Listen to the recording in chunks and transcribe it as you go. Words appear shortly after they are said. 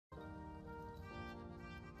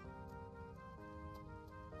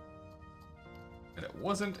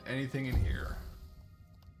wasn't anything in here.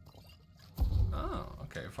 Oh,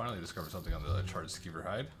 okay. Finally discovered something on the charged skeever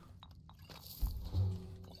hide.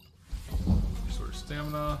 Restore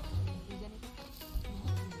stamina.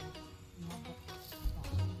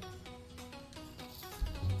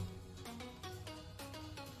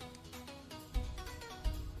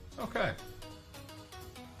 Okay.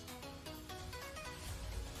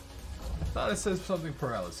 Thought it says something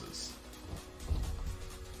paralysis.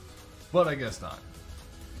 But I guess not.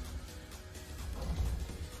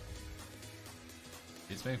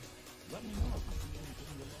 It's me.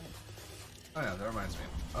 Oh yeah, that reminds me.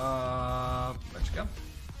 Magic gun.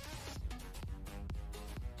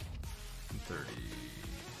 30.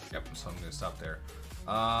 Yep, so I'm gonna stop there.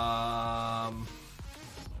 On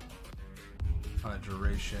a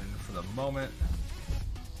duration for the moment.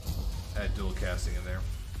 Add dual casting in there.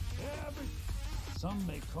 Some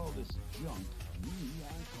may call this junk. Me,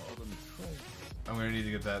 I call them treasure. I'm gonna need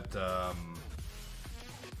to get that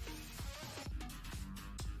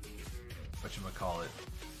whatchamacallit.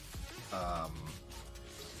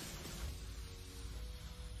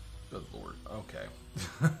 Good lord. Okay.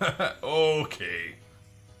 Okay.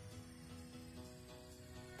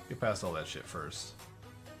 Get past all that shit first.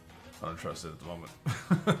 I don't trust it at the moment.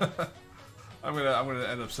 I'm gonna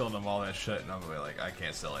end up selling them all that shit, and I'm gonna be like, I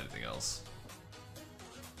can't sell anything else.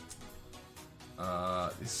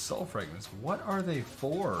 These soul fragments, what are they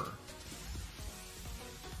for?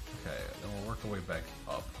 Okay, then we'll work our way back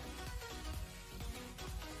up.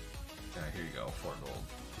 Yeah, here you go, 4 gold.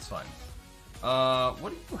 It's fine.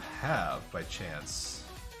 What do you have by chance?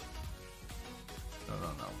 No.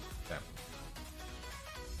 Okay.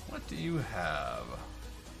 What do you have?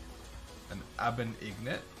 An Aben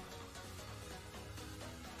Ignet?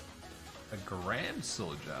 A Grand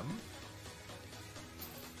Soul Gem?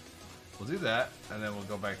 We'll do that, and then we'll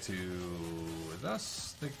go back to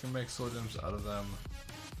this. I think we can make soul gems out of them.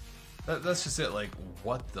 That's just it. Like,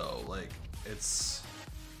 what though? Like, it's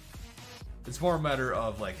more a matter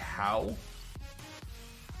of like how.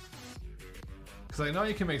 Because I know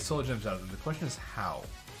you can make soul gems out of them. The question is how.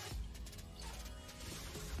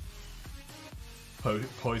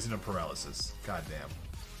 Poison and paralysis. Goddamn.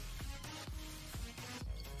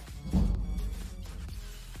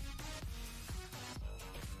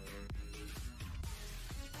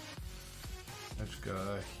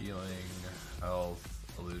 Healing, health,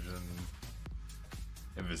 illusion,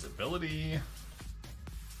 invisibility.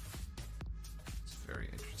 It's very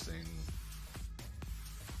interesting.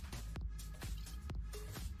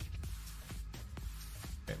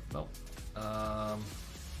 Okay, nope. What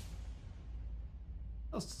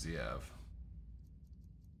else does he have?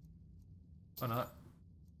 Why not?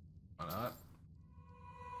 Why not?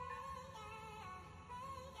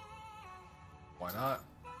 Why not?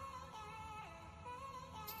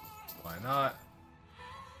 Why not?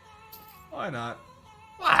 Why not?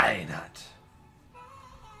 Why not?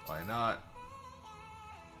 Why not?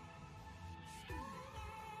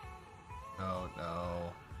 No.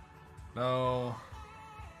 No.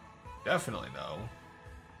 Definitely no.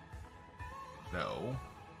 No.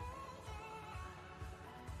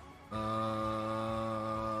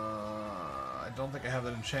 I don't think I have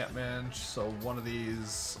that enchantment, so one of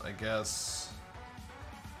these, I guess.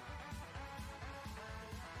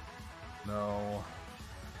 No.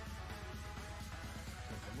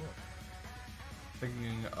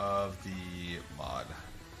 Thinking of the mod.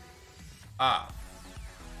 Ah.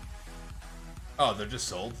 Oh, they're just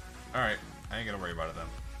sold? Alright, I ain't gonna worry about it then.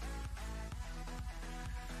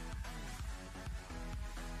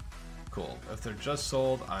 Cool. If they're just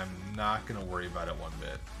sold, I'm not gonna worry about it one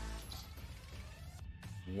bit.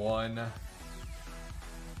 One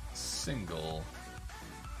single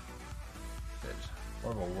bit.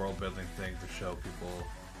 More of a world building thing to show people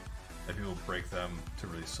that people break them to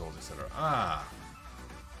release souls, etc. Ah,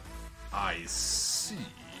 I see.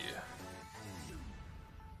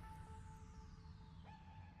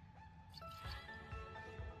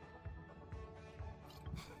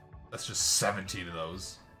 That's just 17 of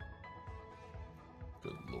those.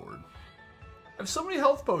 Good lord. I have so many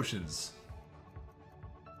health potions.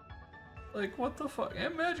 Like, what the fuck?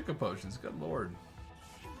 And magica potions, good lord.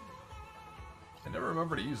 I never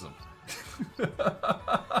remember to use them.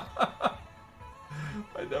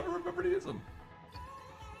 I never remember to use them.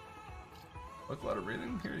 Look, a lot of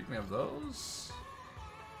breathing. Here, you can have those.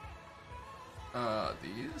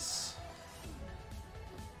 These.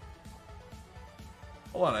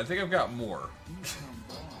 Hold on, I think I've got more.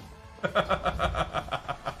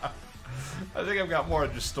 I think I've got more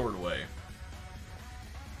just stored away.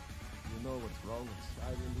 You know what's wrong with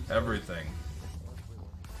Skyrim? Everything.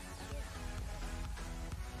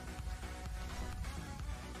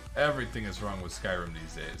 Everything is wrong with Skyrim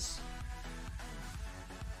these days.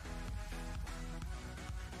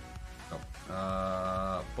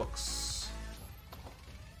 Oh. Books.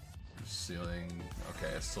 Ceiling.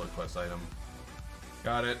 Okay, it's still a quest item.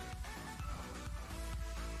 Got it.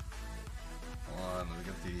 Hold on, let me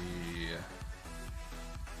get the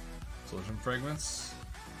solution fragments.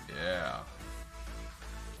 Yeah.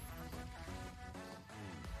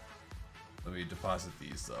 Let me deposit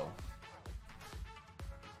these though.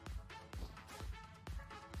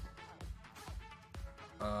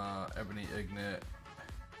 Ebony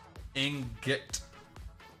ingot,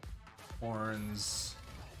 horns,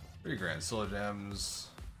 3 grand solar gems.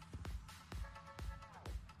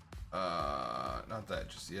 Not that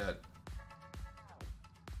just yet.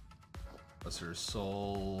 Lesser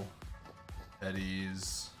soul,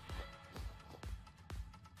 eddies,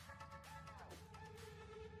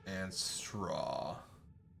 and straw.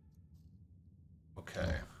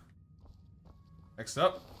 Okay. Next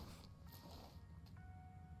up,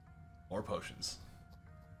 more potions.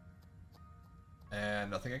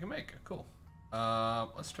 And nothing I can make. Cool.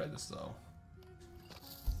 Let's try this though.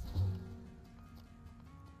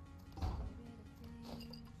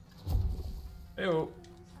 Heyo.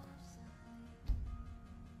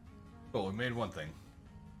 Cool, we made one thing.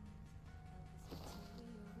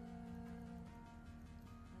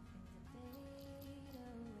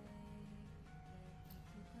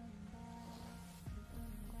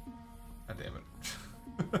 God damn it.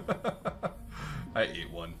 I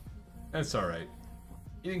ate one. That's alright.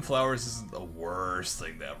 Eating flowers isn't the worst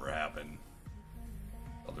thing to ever happen.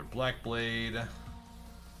 Elder Black Blade.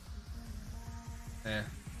 Eh.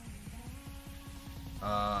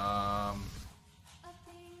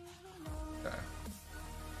 Okay.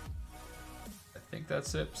 I think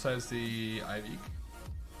that's it, besides the Ivy.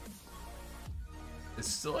 It's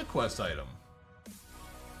still a quest item.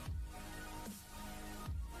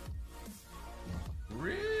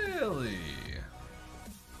 Really?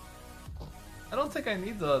 I don't think I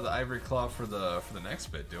need the ivory claw for the next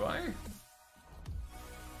bit, do I?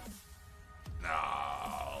 No.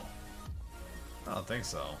 I don't think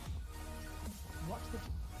so. Watch the.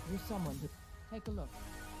 There's someone. Take a look.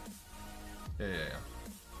 Yeah.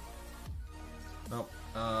 Nope.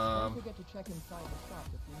 Don't forget to check inside the shop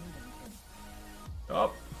if you need anything.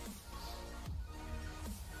 Oh.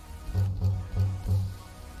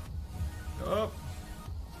 Oh.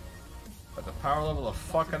 At the power level of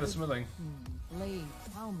fuck out of smithing. Blades,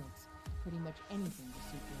 helmets, pretty much anything to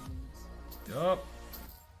suit your needs. Yup.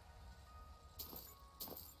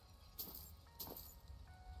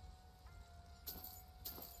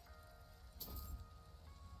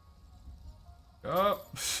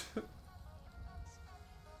 Yup.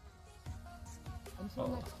 Until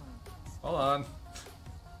next time. Hold on.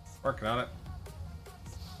 Working on it.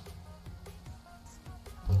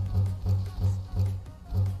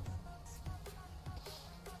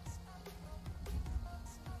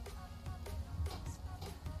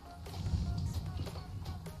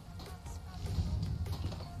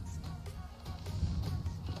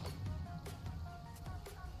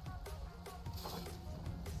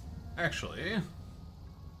 Actually,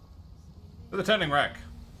 to the tending rack.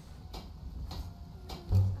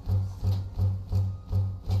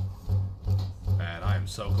 Man, I am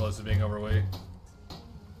so close to being overweight.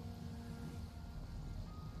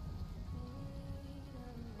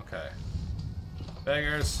 Okay.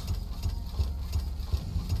 Beggars.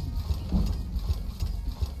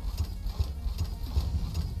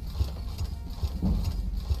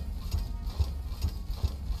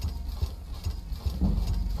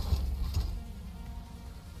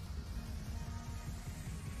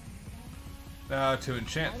 Now to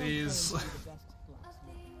enchant these,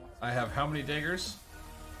 I have how many daggers?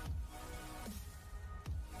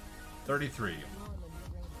 33.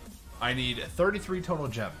 I need 33 total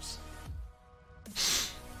gems.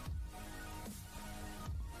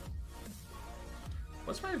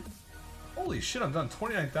 What's my... Holy shit, I'm done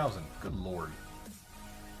 29,000. Good lord.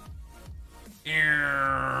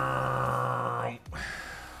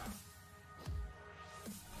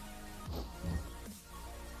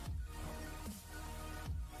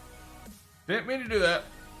 Didn't mean to do that.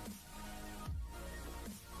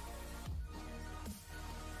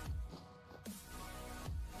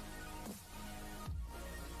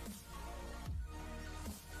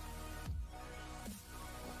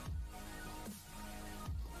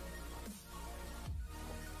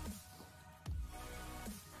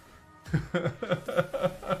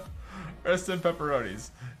 Rest in pepperonis.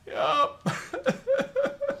 Yup.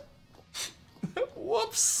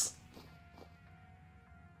 Whoops.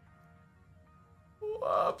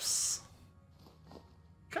 Whoops.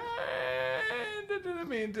 God Didn't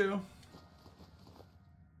mean to.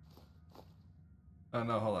 Oh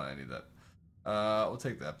no, hold on, I need that. We'll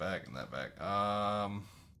take that back and that back.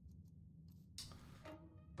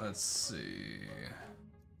 Let's see.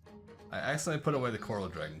 I accidentally put away the Coral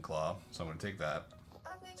Dragon Claw, so I'm gonna take that.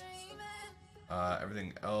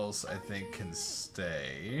 Everything else I think can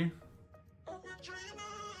stay.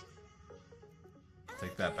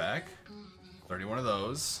 Take that back. 31 of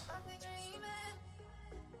those.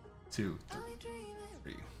 2,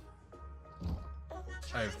 3.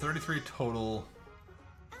 I have 33 total.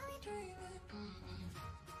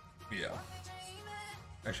 Yeah.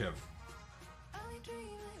 Actually, I have.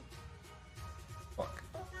 Fuck.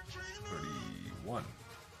 31.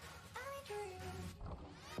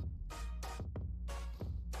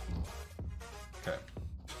 Okay.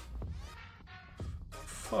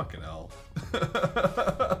 Fucking hell.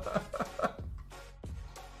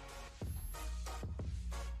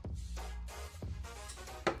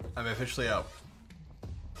 I'm officially out.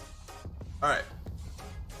 Alright.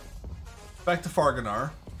 Back to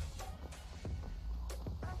Farganar.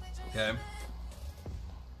 Okay.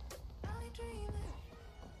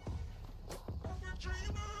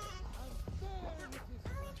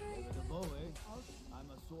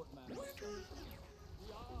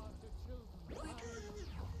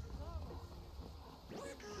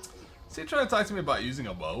 Is he trying to talk to me about using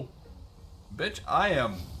a bow? Bitch, I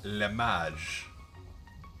am Le Mage.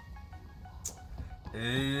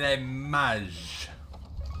 Le Mage.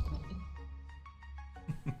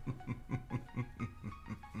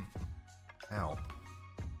 Ow.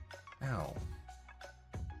 Ow.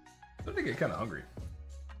 I'm starting to get kind of hungry.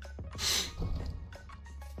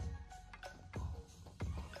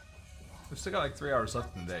 We've still got like 3 hours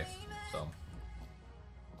left in the day, so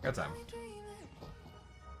got time.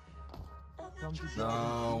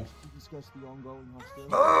 No.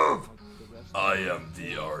 Move! I am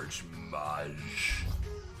the Archmage.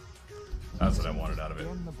 That's what I wanted out of it.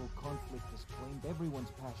 Conflict has claimed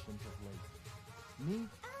everyone's passions of late. Me,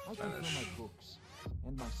 I can feel my books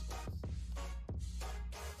and my spells.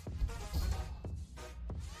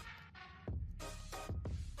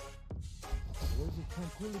 There's a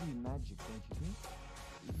tranquility in magic, don't you think?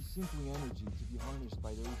 It is simply energy to be harnessed by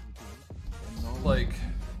those who do it. And knowledge. Like.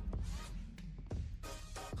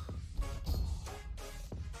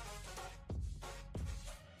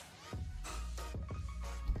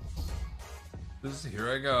 Here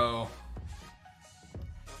I go.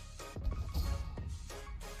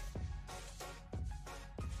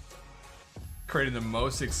 Creating the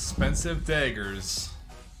most expensive daggers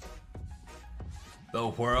the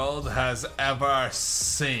world has ever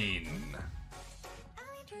seen.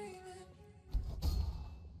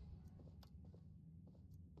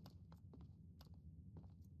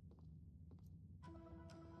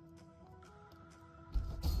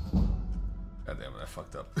 God damn it, I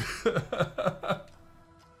fucked up.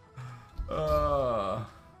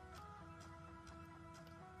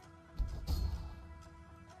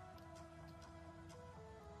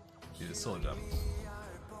 Need a soul gem.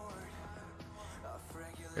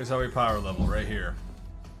 Here's how we power level right here.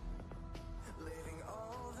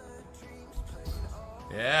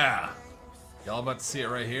 Yeah! Y'all about to see it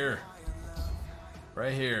right here.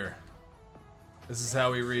 Right here. This is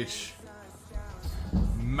how we reach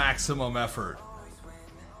maximum effort.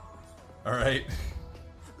 Alright?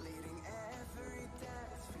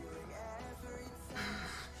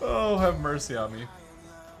 Oh, have mercy on me.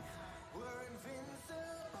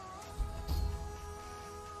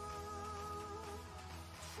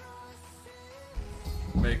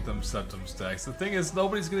 Make them septum stacks. The thing is,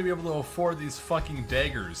 nobody's gonna be able to afford these fucking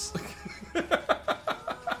daggers.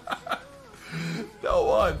 No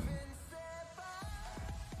one.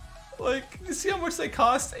 Like, you see how much they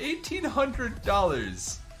cost?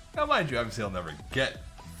 $1,800. Now, mind you, obviously I'll never get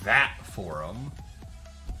that for them.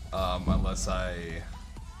 Unless I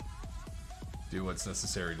do what's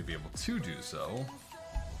necessary to be able to do so.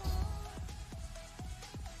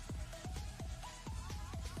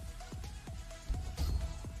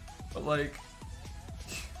 But like,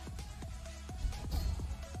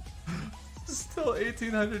 still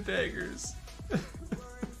 1,800 daggers.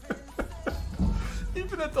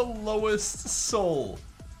 Even at the lowest soul,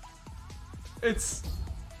 it's.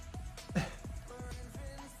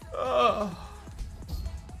 Oh,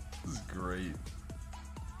 this is great.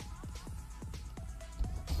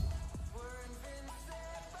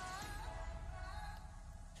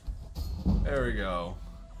 There we go.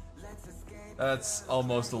 That's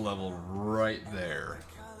almost a level right there.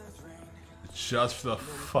 Just for the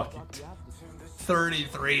fucking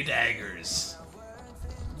 33 daggers.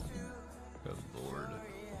 Good lord.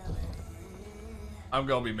 I'm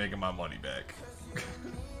gonna be making my money back.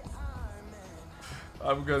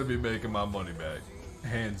 I'm gonna be making my money back.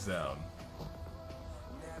 Hands down.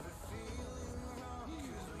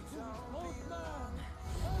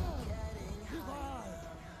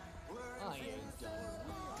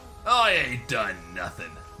 I ain't done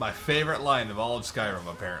nothing. My favorite line of all of Skyrim,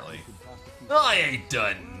 apparently. I ain't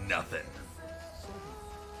done nothing.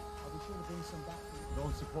 I'll be sure to bring some back for you.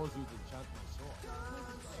 Don't suppose you'd enchant my sword.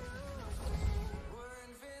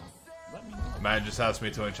 Let me know. Man just asked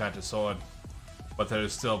me to enchant a sword, but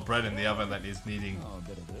there's still bread in the oven that needs kneading. Oh, a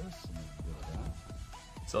bit of this and a bit of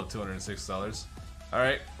that. Still $206.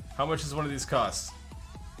 Alright, how much does one of these cost?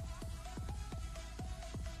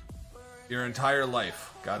 Your entire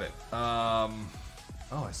life. Got it.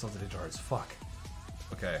 Oh, I still have the jars. Fuck.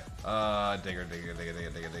 Okay.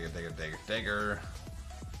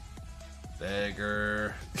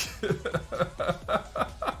 Dagger.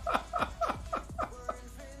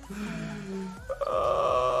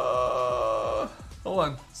 Hold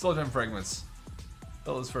on. Soul gem fragments.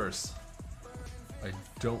 Fill those first. I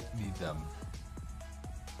don't need them.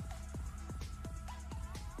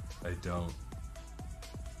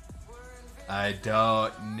 I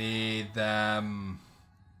don't need them.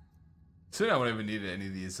 Soon I won't even need any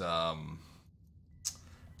of these, Oh,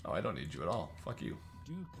 I don't need you at all. Fuck you.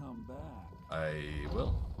 Do come back. I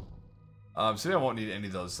will. Soon I won't need any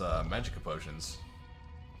of those, magica potions.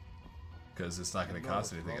 Because it's not going to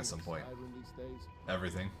cost anything at some point.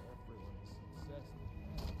 Everything.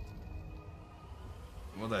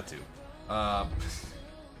 Well, that too.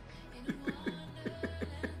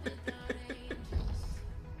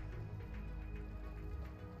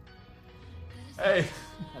 Hey!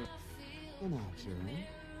 In action,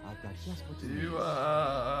 I've got just what you need. You,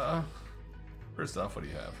 first off, what do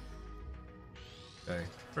you have? Okay,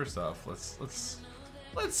 first off,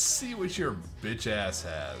 let's see what your bitch ass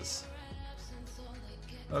has.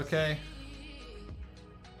 Okay.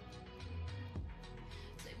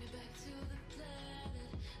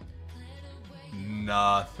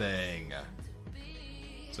 Nothing.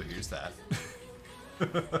 So here's that.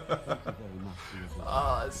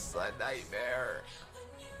 Oh, it's a nightmare.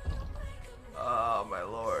 Oh my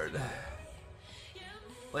lord.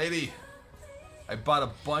 Lady, I bought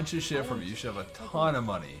a bunch of shit from you. You should have a ton of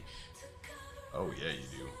money. Oh yeah, you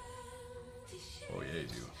do. Oh yeah, you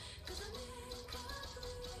do.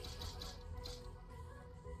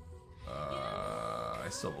 I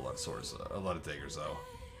still have a lot of swords, a lot of daggers though.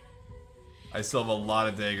 I still have a lot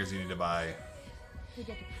of daggers you need to buy.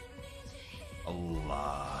 A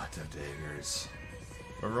lot of daggers.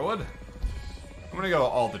 Remember what? I'm gonna go to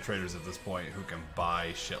all the traders at this point who can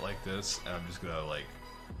buy shit like this, and I'm just gonna like,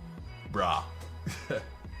 brah,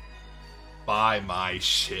 buy my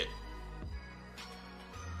shit.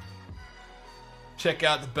 Check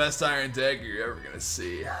out the best iron dagger you're ever gonna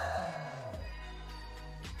see.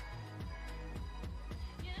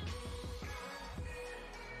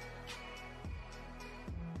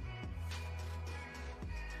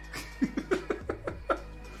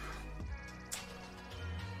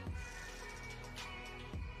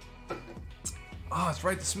 Oh, it's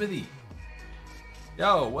right, the smithy.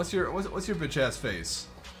 Yo, what's your bitch ass face?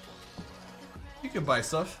 You can buy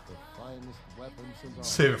stuff. The finest weapons and armor.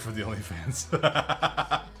 Save it for the OnlyFans.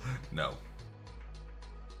 No.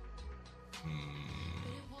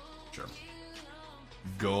 Sure.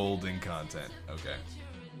 Golden content. Okay.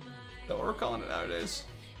 Is that what we're calling it nowadays?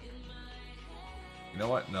 You know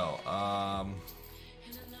what? No.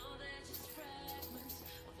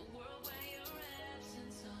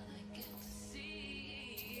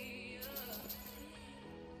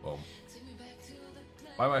 Boom.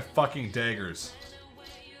 Why am I fucking daggers?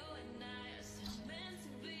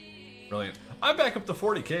 Brilliant. I'm back up to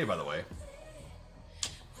 40k, by the way.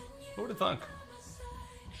 Who would have thunk?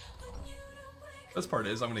 Best part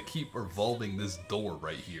is I'm gonna keep revolving this door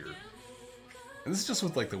right here. And this is just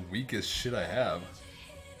with like the weakest shit I have.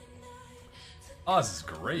 Oh, this is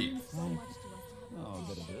great. Oh, a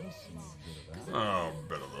bit of this and a bit of that. Oh, a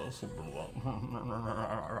bit of this, a bit of that.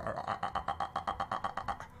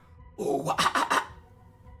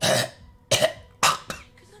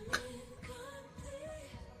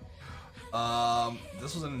 Oh,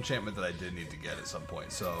 this was an enchantment that I did need to get at some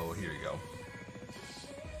point, so here you go.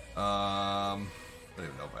 I don't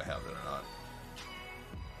even know if I have it or not.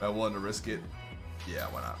 If I wanted to risk it, yeah,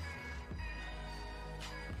 why not?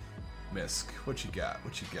 Misk, what you got?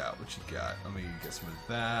 What you got? What you got? Let me get some of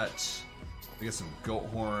that. We get some goat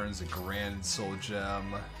horns, a grand soul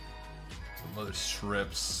gem, some other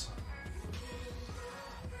strips,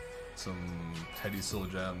 some petty soul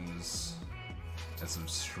gems, and some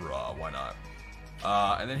straw. Why not?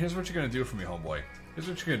 And then here's what you're gonna do for me, homeboy. Here's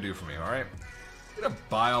what you're gonna do for me, alright? You're gonna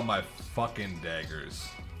buy all my fucking daggers.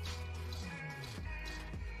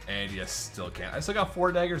 And you still can't. I still got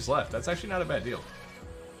 4 daggers left. That's actually not a bad deal.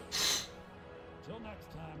 Till next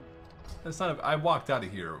time. That's not I walked out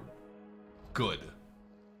of here good.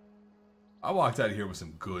 I walked out of here with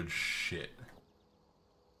some good shit.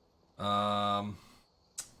 Let's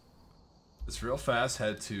real fast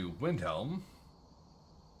head to Windhelm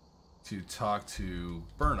to talk to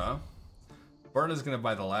Berna. Berna's gonna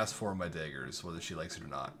buy the last 4 of my daggers, whether she likes it or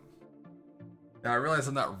not. Now I realize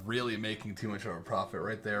I'm not really making too much of a profit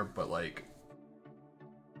right there, but like,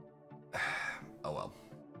 oh well.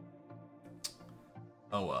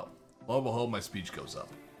 Oh well. Lo and behold, my speech goes up.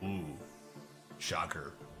 Ooh,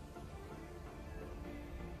 shocker.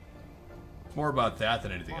 It's more about that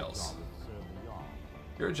than anything else.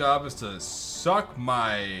 Your job is to suck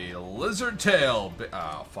my lizard tail.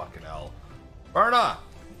 Oh, fucking hell. Berna!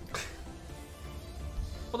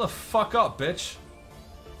 What the fuck up, bitch?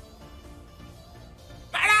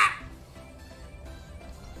 Berna!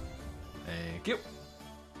 Thank you.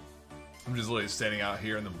 I'm just literally standing out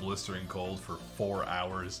here in the blistering cold for 4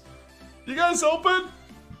 hours. You guys open?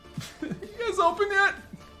 You guys open yet?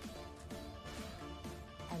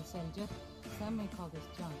 I'll send you. Some may call this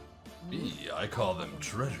junk. Me, I call them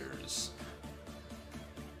treasures.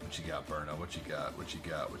 What you got, Berna? What you got? What you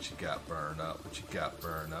got? What you got, Berna? What you got,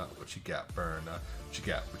 Berna? What you got, Berna? What you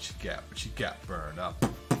got? What you got? What you got, Berna?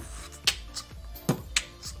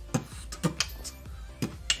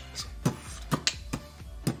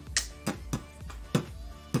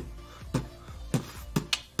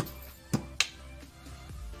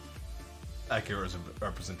 Accurate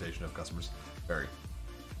representation of customers. Very.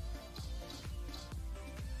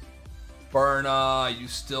 Berna, you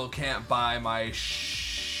still can't buy my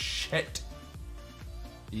shit.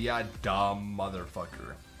 Ya dumb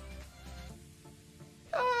motherfucker.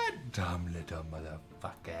 Ya dumb little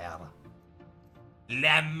motherfucker.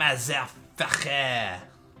 La motherfucker.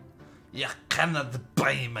 You cannot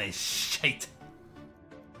buy my shit.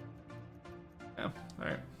 Yeah,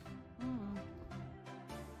 alright.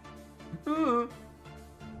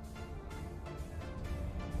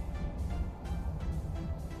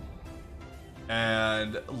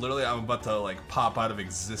 And literally I'm about to like pop out of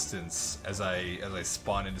existence as I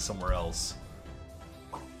spawn into somewhere else.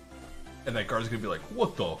 And that guard's gonna be like,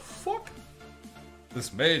 what the fuck?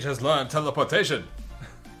 This mage has learned teleportation.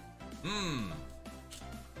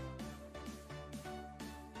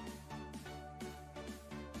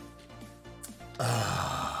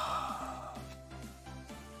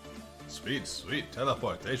 Sweet, sweet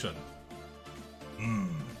teleportation.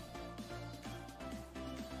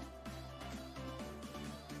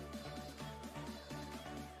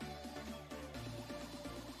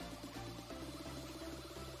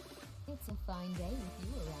 It's a fine day with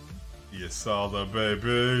you around. You saw the Once I've baby.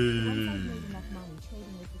 made enough money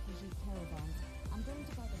trading with the Khajiit caravans, I'm going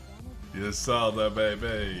to buy the banner. You saw the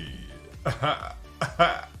baby.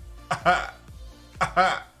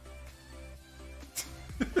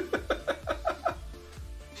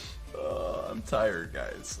 Oh, I'm tired,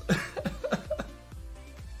 guys.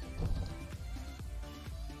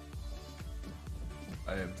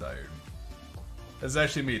 I am tired. It's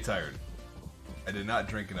actually me tired. I did not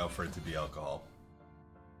drink enough for it to be alcohol.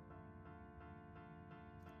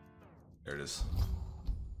 There it is.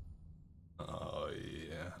 Oh,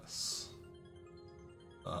 yes.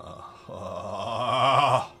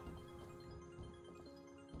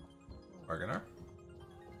 Barganar?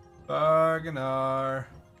 Barganar.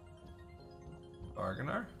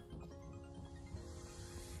 Barganar?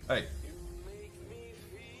 Hey,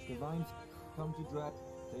 The vines come to drag.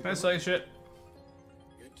 can I sell you shit?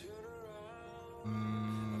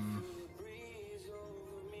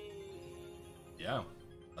 Yeah.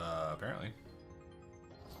 Apparently.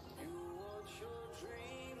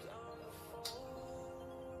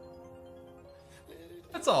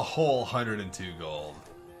 That's a whole 102 gold.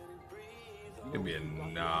 Give me a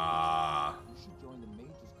nah. You should join the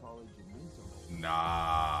Mages College in Windsor.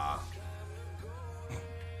 Nah.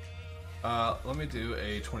 Let me do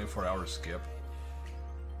a 24-hour skip.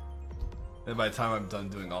 And by the time I'm done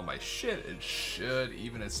doing all my shit, it should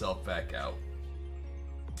even itself back out.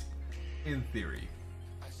 In theory.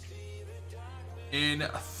 In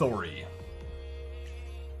theory.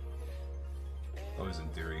 Always in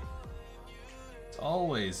theory. It's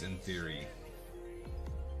always in theory.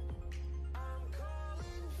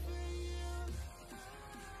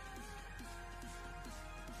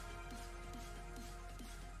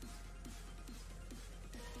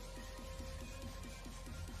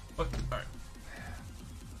 But, alright.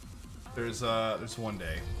 There's one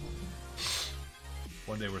day.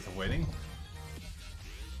 One day worth of waiting.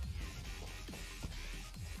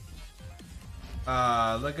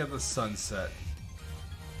 Look at the sunset.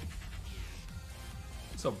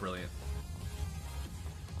 So brilliant.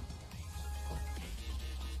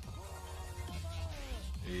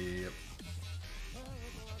 Yep.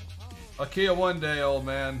 I'll kill you one day, old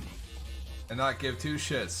man, and not give two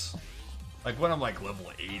shits. Like when I'm like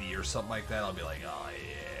level 80 or something like that, I'll be like, oh yeah.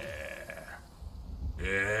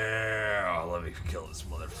 Yeah, let me kill this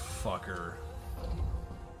motherfucker.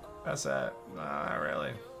 That's that. Not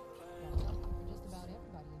really.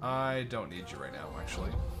 I don't need you right now,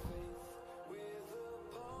 actually.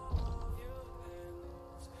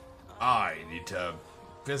 I need to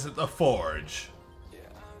visit the forge.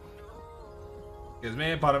 Excuse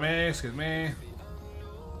me, pardon me, excuse me.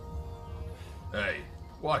 Hey,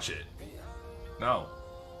 watch it. No.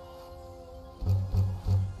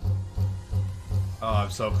 Oh,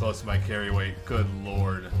 I'm so close to my carry weight. Good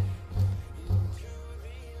lord.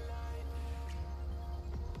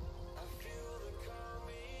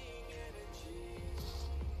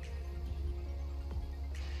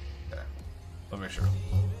 Okay. Let me make sure.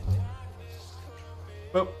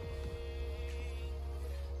 Boop.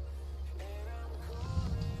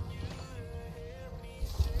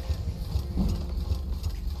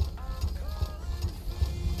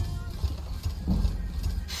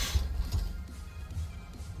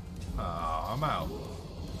 I'm out.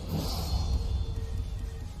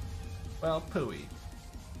 Well, pooey.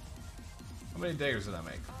 How many daggers did I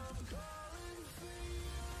make?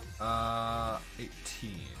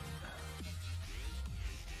 18.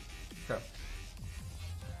 Okay.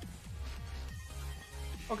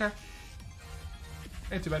 Okay.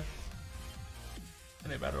 Ain't too bad.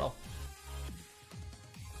 Ain't bad at all.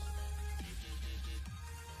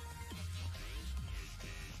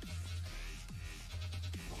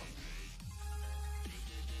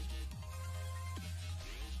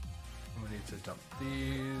 We need to dump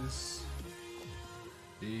these.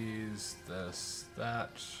 These, this,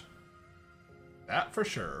 that. That for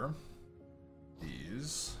sure.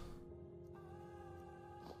 These.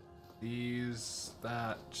 These,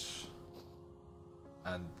 that,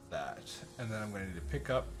 and that. And then I'm going to need to pick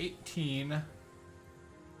up 18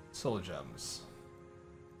 soul gems.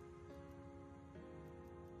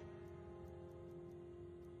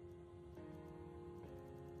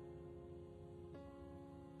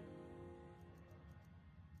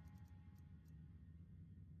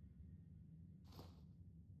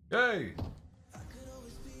 Yay!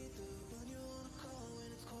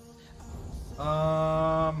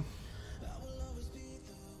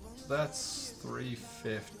 That's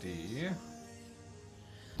 350.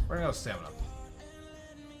 We're gonna go stamina.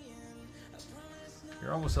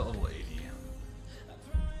 You're almost at level 80.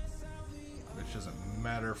 Which doesn't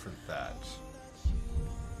matter for that.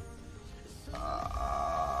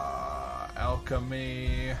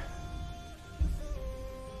 Alchemy.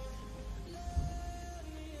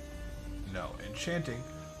 No, enchanting.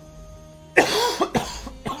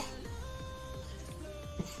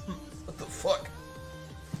 What the fuck?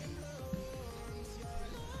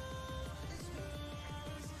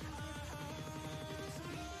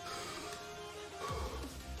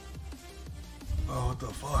 Oh, what the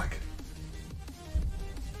fuck?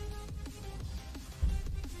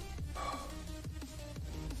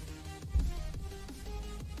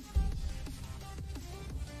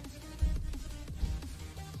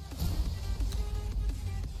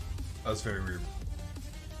 That was very weird.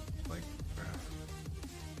 Like,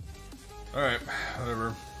 alright,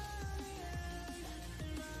 whatever.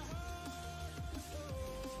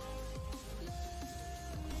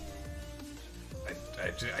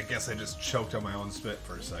 I guess I just choked on my own spit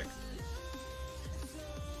for a sec.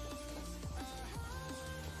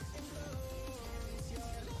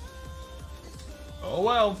 Oh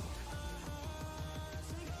well.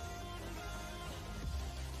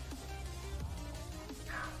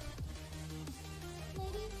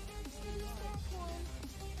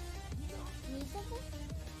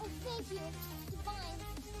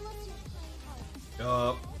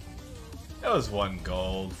 That was 1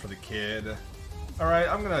 gold for the kid. Alright,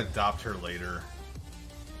 I'm gonna adopt her later.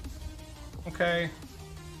 Okay.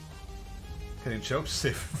 Getting choked,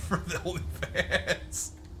 save for the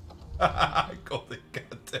OnlyFans. Golden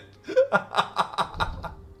content.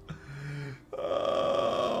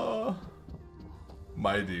 Oh,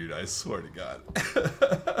 my dude, I swear to God.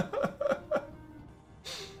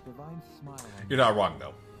 You're not wrong,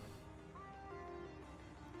 though.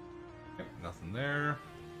 Yep, nothing there.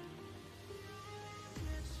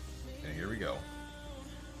 And here we go.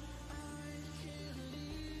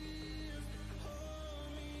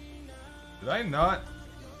 Did I not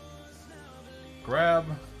grab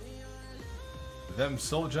them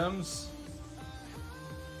soul gems?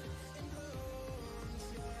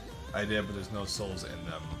 I did, but there's no souls in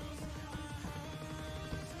them.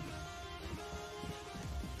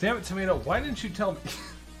 Damn it, Tomato, why didn't you tell me?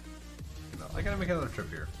 No, I gotta make another trip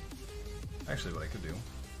here. Actually, what I could do.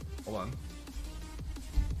 Hold on.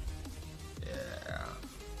 Yeah.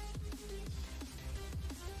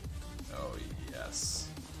 Oh, yes.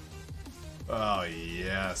 Oh,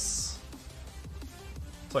 yes.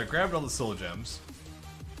 So I grabbed all the soul gems,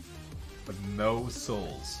 but no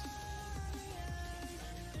souls.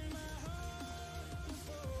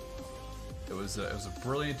 It was a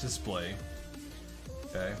brilliant display.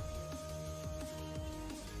 Okay.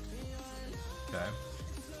 Okay.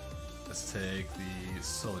 Let's take the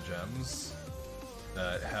soul gems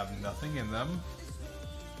that have nothing in them.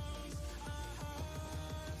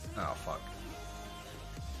 Oh fuck.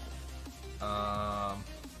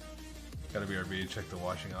 Gotta BRB, check the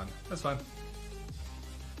washing on. That's fine.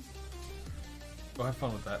 Go have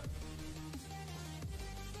fun with that.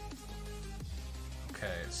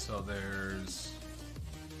 Okay, so there's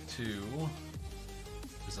 2.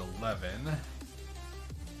 There's 11.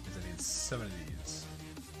 Because I need 7 of these.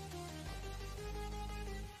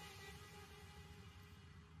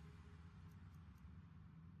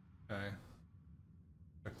 Okay.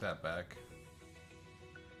 Check that back.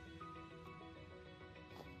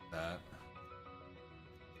 That.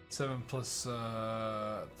 7 plus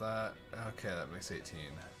that. Okay, that makes 18.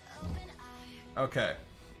 Okay.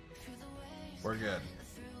 We're good.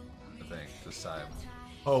 I think this time.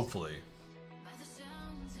 Hopefully.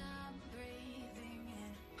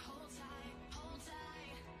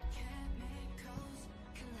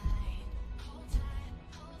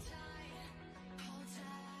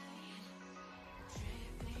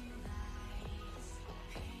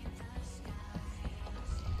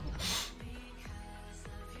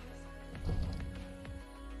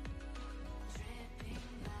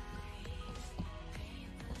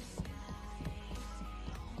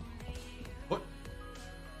 What?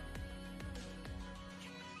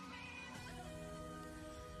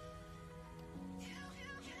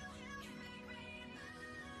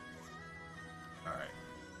 All right.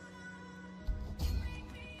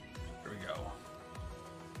 Here we go.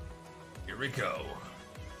 Here we go.